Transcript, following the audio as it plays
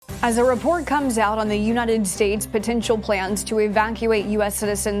As a report comes out on the United States' potential plans to evacuate U.S.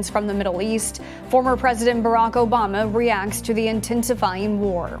 citizens from the Middle East, former President Barack Obama reacts to the intensifying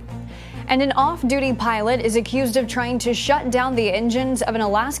war. And an off-duty pilot is accused of trying to shut down the engines of an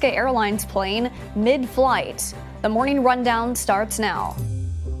Alaska Airlines plane mid-flight. The morning rundown starts now.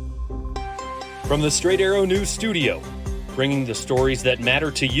 From the Straight Arrow News Studio, bringing the stories that matter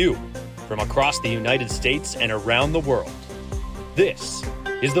to you from across the United States and around the world. This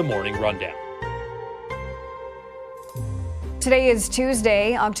is the Morning Rundown. Today is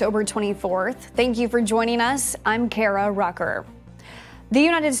Tuesday, October 24th. Thank you for joining us. I'm Kara Rucker. The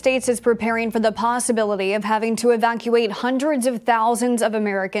United States is preparing for the possibility of having to evacuate hundreds of thousands of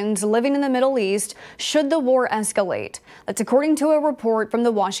Americans living in the Middle East should the war escalate. That's according to a report from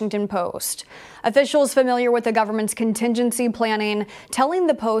the Washington Post. Officials familiar with the government's contingency planning telling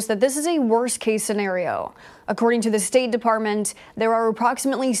the Post that this is a worst-case scenario. According to the State Department, there are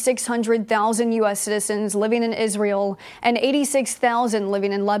approximately 600,000 U.S. citizens living in Israel and 86,000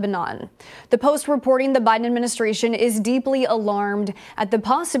 living in Lebanon. The Post reporting the Biden administration is deeply alarmed at the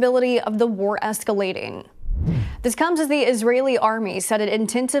possibility of the war escalating. This comes as the Israeli army said it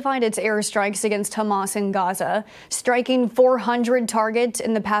intensified its airstrikes against Hamas in Gaza, striking 400 targets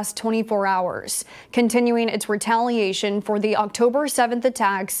in the past 24 hours, continuing its retaliation for the October 7th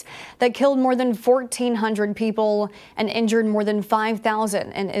attacks that killed more than 1,400 people and injured more than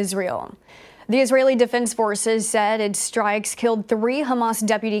 5,000 in Israel. The Israeli Defense Forces said its strikes killed 3 Hamas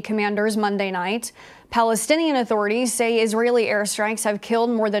deputy commanders Monday night. Palestinian authorities say Israeli airstrikes have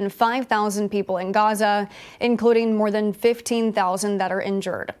killed more than 5,000 people in Gaza, including more than 15,000 that are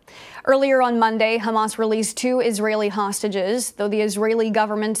injured. Earlier on Monday, Hamas released 2 Israeli hostages, though the Israeli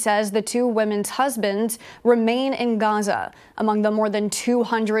government says the 2 women's husbands remain in Gaza, among the more than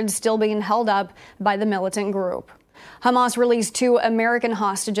 200 still being held up by the militant group. Hamas released 2 American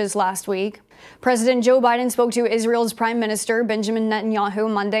hostages last week. President Joe Biden spoke to Israel's Prime Minister Benjamin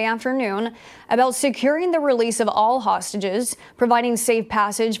Netanyahu Monday afternoon about securing the release of all hostages, providing safe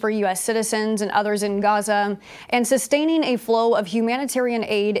passage for U.S. citizens and others in Gaza, and sustaining a flow of humanitarian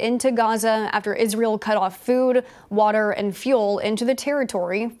aid into Gaza after Israel cut off food, water, and fuel into the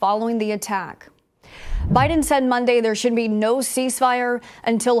territory following the attack. Biden said Monday there should be no ceasefire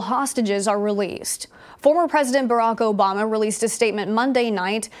until hostages are released. Former President Barack Obama released a statement Monday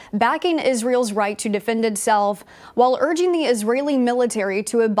night backing Israel's right to defend itself while urging the Israeli military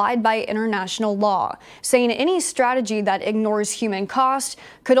to abide by international law, saying any strategy that ignores human cost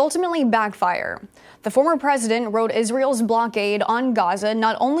could ultimately backfire. The former president wrote Israel's blockade on Gaza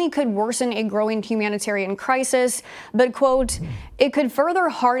not only could worsen a growing humanitarian crisis, but, quote, it could further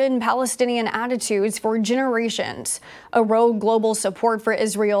harden Palestinian attitudes for generations, erode global support for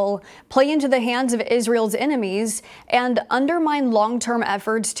Israel, play into the hands of Israel's enemies, and undermine long-term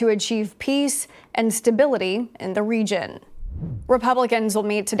efforts to achieve peace and stability in the region. Republicans will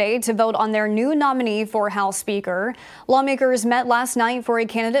meet today to vote on their new nominee for House Speaker. Lawmakers met last night for a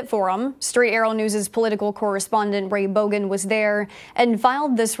candidate forum. Straight Arrow News' political correspondent Ray Bogan was there and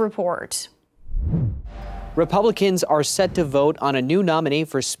filed this report. Republicans are set to vote on a new nominee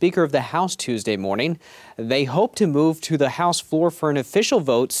for Speaker of the House Tuesday morning. They hope to move to the House floor for an official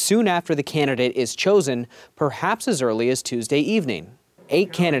vote soon after the candidate is chosen, perhaps as early as Tuesday evening.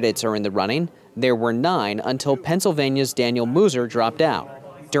 8 candidates are in the running. There were 9 until Pennsylvania's Daniel Mooser dropped out.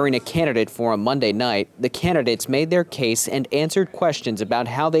 During a candidate forum Monday night, the candidates made their case and answered questions about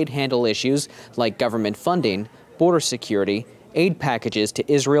how they'd handle issues like government funding, border security, aid packages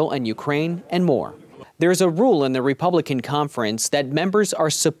to Israel and Ukraine, and more. There's a rule in the Republican conference that members are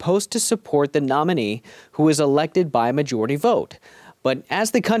supposed to support the nominee who is elected by a majority vote. But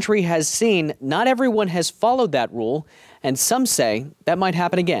as the country has seen, not everyone has followed that rule, and some say that might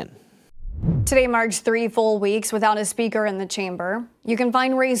happen again. Today marks 3 full weeks without a speaker in the chamber. You can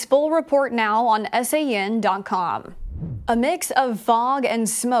find Ray's full report now on SAN.com. A mix of fog and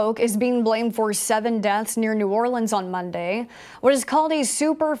smoke is being blamed for 7 deaths near New Orleans on Monday. What is called a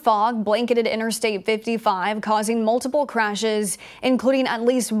superfog blanketed Interstate 55, causing multiple crashes, including at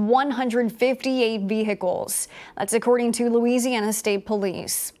least 158 vehicles. That's according to Louisiana State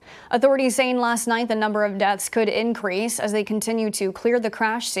Police. Authorities saying last night the number of deaths could increase as they continue to clear the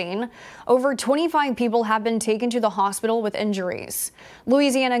crash scene. Over 25 people have been taken to the hospital with injuries.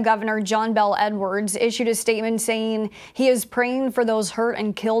 Louisiana Governor John Bel Edwards issued a statement saying he is praying for those hurt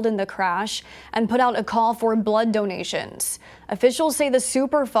and killed in the crash and put out a call for blood donations. Officials say the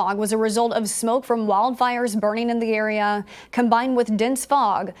superfog was a result of smoke from wildfires burning in the area, combined with dense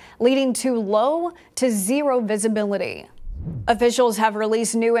fog, leading to low to zero visibility. Officials have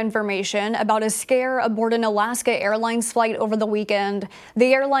released new information about a scare aboard an Alaska Airlines flight over the weekend.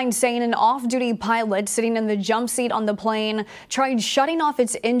 The airline saying an off-duty pilot sitting in the jump seat on the plane tried shutting off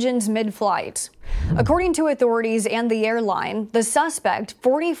its engines mid-flight. According to authorities and the airline, the suspect,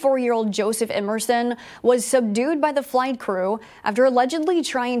 44-year-old Joseph Emerson, was subdued by the flight crew after allegedly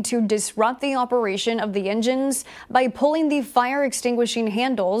trying to disrupt the operation of the engines by pulling the fire extinguishing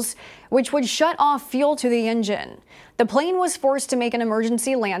handles, which would shut off fuel to the engine. The plane was forced to make an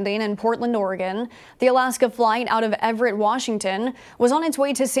emergency landing in Portland, Oregon. The Alaska flight out of Everett, Washington, was on its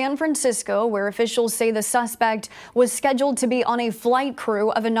way to San Francisco, where officials say the suspect was scheduled to be on a flight crew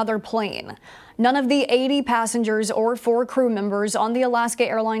of another plane. None of the 80 passengers or 4 crew members on the Alaska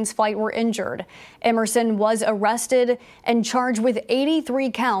Airlines flight were injured. Emerson was arrested and charged with 83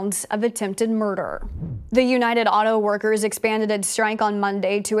 counts of attempted murder. The United Auto Workers expanded its strike on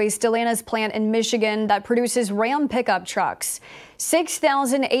Monday to a Stellantis plant in Michigan that produces Ram pickup trucks.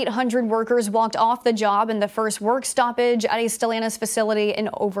 6,800 workers walked off the job in the first work stoppage at a Stellantis facility in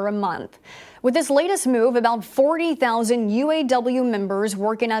over a month. With this latest move, about 40,000 UAW members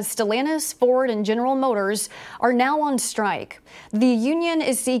working at Stellantis, Ford, and General Motors are now on strike. The union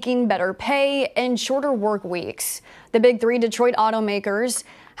is seeking better pay and shorter work weeks. The big 3 Detroit automakers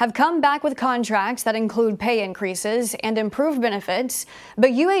have come back with contracts that include pay increases and improved benefits,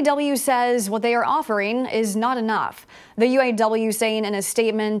 but UAW says what they are offering is not enough. The UAW saying in a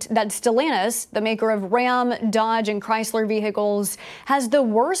statement that Stellantis, the maker of Ram, Dodge, and Chrysler vehicles, has the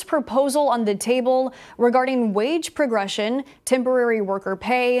worst proposal on the table regarding wage progression, temporary worker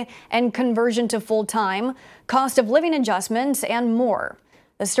pay, and conversion to full-time, cost of living adjustments, and more.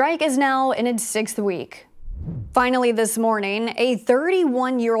 The strike is now in its 6th week. Finally this morning, a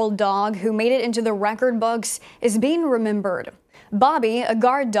 31-year-old dog who made it into the record books is being remembered. Bobby, a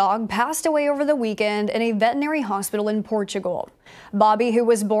guard dog, passed away over the weekend in a veterinary hospital in Portugal. Bobby, who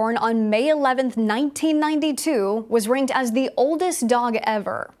was born on May 11, 1992, was ranked as the oldest dog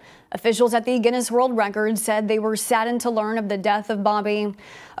ever. Officials at the Guinness World Records said they were saddened to learn of the death of Bobby.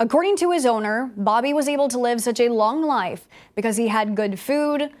 According to his owner, Bobby was able to live such a long life because he had good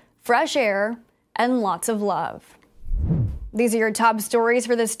food, fresh air, and lots of love. These are your top stories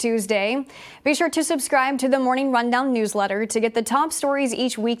for this Tuesday. Be sure to subscribe to the Morning Rundown newsletter to get the top stories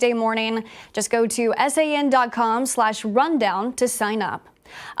each weekday morning. Just go to san.com/rundown to sign up.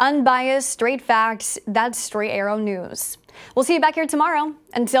 Unbiased, straight facts, that's Straight Arrow News. We'll see you back here tomorrow.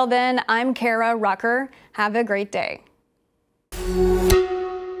 Until then, I'm Kara Rucker. Have a great day.